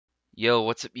Yo,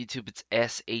 what's up YouTube? It's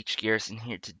SH Garrison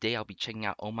here. Today I'll be checking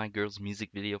out Oh My Girl's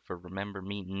music video for Remember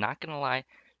Me. Not gonna lie,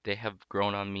 they have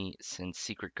grown on me since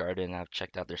Secret Garden. I've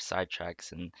checked out their side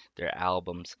tracks and their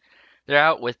albums. They're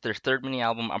out with their third mini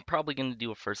album. I'm probably gonna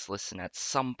do a first listen at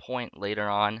some point later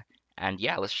on. And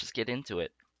yeah, let's just get into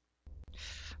it.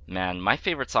 Man, my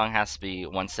favorite song has to be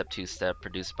One Step, Two Step,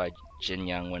 produced by Jin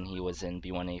Young when he was in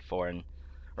B1A4. And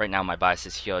right now my bias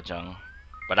is Hyojung.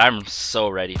 But I'm so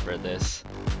ready for this.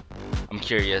 I'm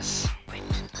curious.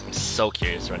 I'm so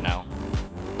curious right now.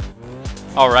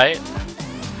 Alright.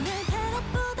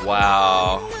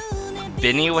 Wow.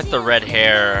 Binny with the red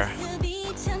hair.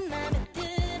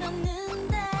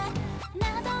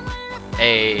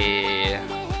 Hey.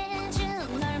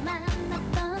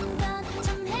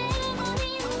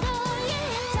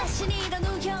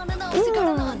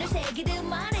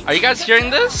 Are you guys hearing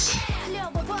this?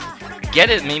 Get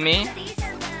it, Mimi.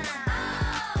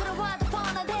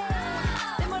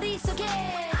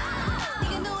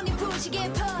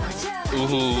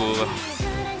 Ooh.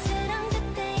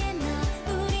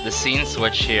 The scene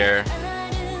switch here.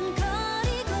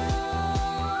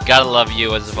 Gotta love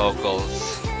you as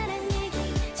vocals.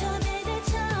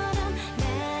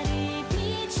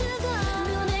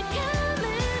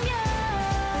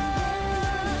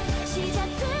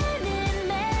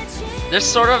 There's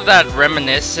sort of that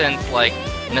reminiscent, like,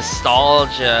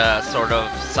 nostalgia sort of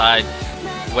side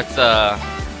with the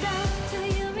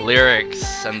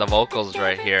lyrics and the vocals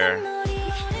right here.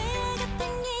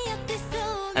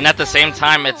 And at the same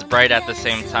time, it's bright at the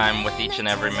same time with each and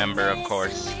every member, of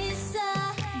course.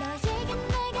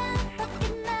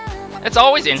 It's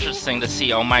always interesting to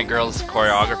see Oh My Girl's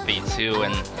choreography too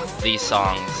in these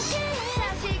songs.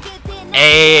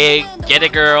 Hey, get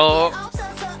it, girl!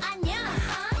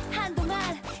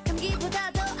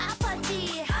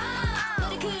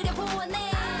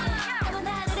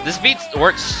 This beat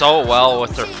works so well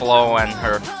with her flow and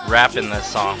her rap in this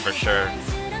song for sure.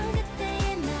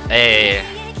 Hey,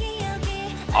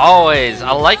 always.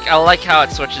 I like how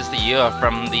it switches to Yua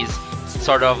from these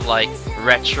sort of like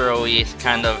retro-y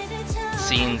kind of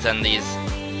scenes and these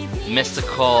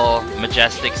mystical,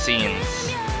 majestic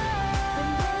scenes.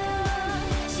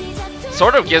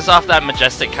 Sort of gives off that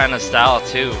majestic kind of style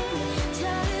too.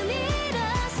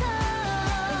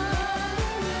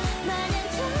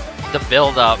 The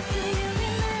build up.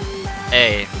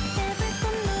 Hey.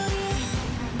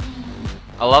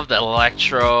 I love the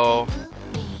electro.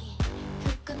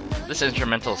 This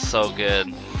instrumental is so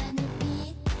good.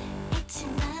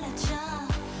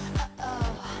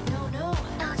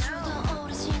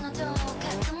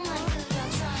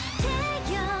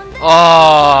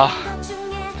 Oh,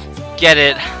 get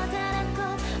it.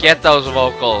 Get those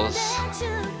vocals.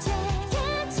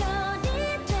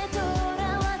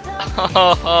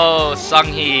 Oh,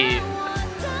 Sunghee.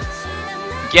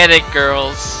 Get it,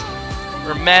 girls.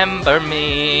 Remember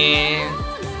me.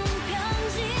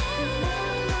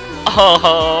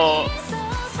 Oh,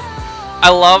 I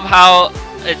love how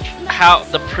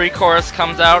the pre-chorus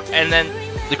comes out and then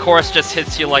the chorus just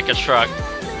hits you like a truck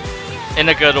in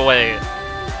a good way.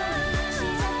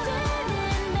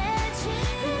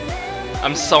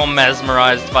 I'm so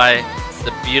mesmerized by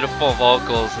the beautiful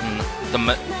vocals and the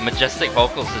majestic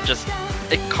vocals.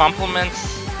 It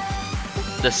complements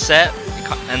the set,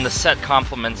 and the set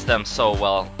complements them so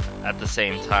well at the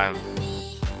same time.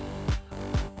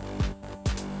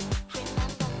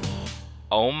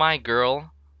 Oh My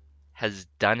Girl has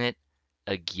done it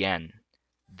again.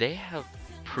 They have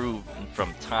proven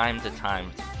from time to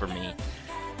time for me,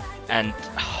 and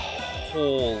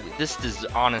holy, this is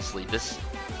honestly this.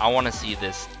 I want to see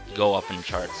this go up in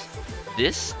charts.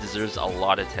 This deserves a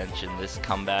lot of attention. This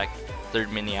comeback,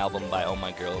 third mini album by Oh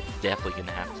My Girl. Definitely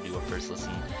gonna have to do a first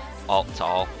listen to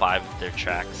all 5 of their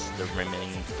tracks, the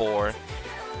remaining 4.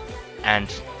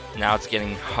 And now it's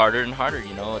getting harder and harder,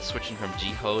 you know, it's switching from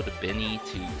Jiho to Binny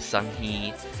to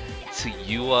Sunghee to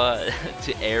Yua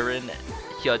to Aaron,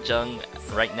 Hyojung.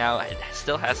 Right now it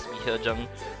still has to be Hyojung,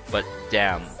 but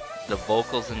damn, the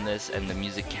vocals in this and the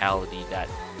musicality that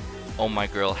Oh My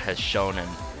Girl has shown and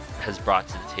has brought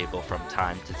to the table from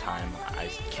time to time. I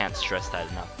can't stress that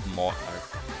enough more.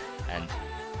 And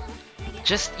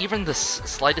just even the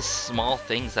slightest small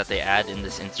things that they add in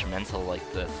this instrumental, like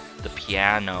the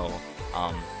piano,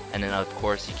 and then of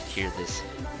course you could hear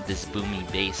this boomy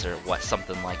bass or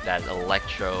something like that,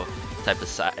 electro type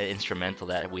of instrumental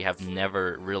that we have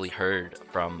never really heard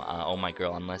from Oh My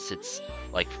Girl, unless it's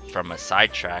like from a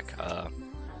side track.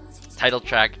 Title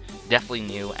track, definitely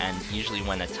new, and usually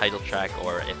when a title track,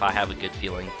 or if I have a good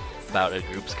feeling about a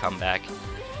group's comeback,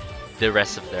 the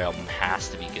rest of their album has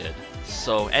to be good.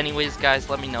 So anyways, guys,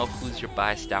 let me know who's your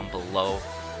bias down below.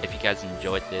 If you guys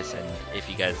enjoyed this, and if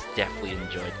you guys definitely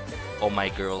enjoyed Oh My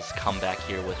Girl's comeback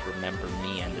here with Remember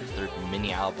Me and their third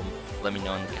mini album, let me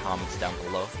know in the comments down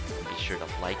below. And be sure to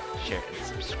like, share, and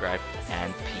subscribe,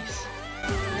 and peace.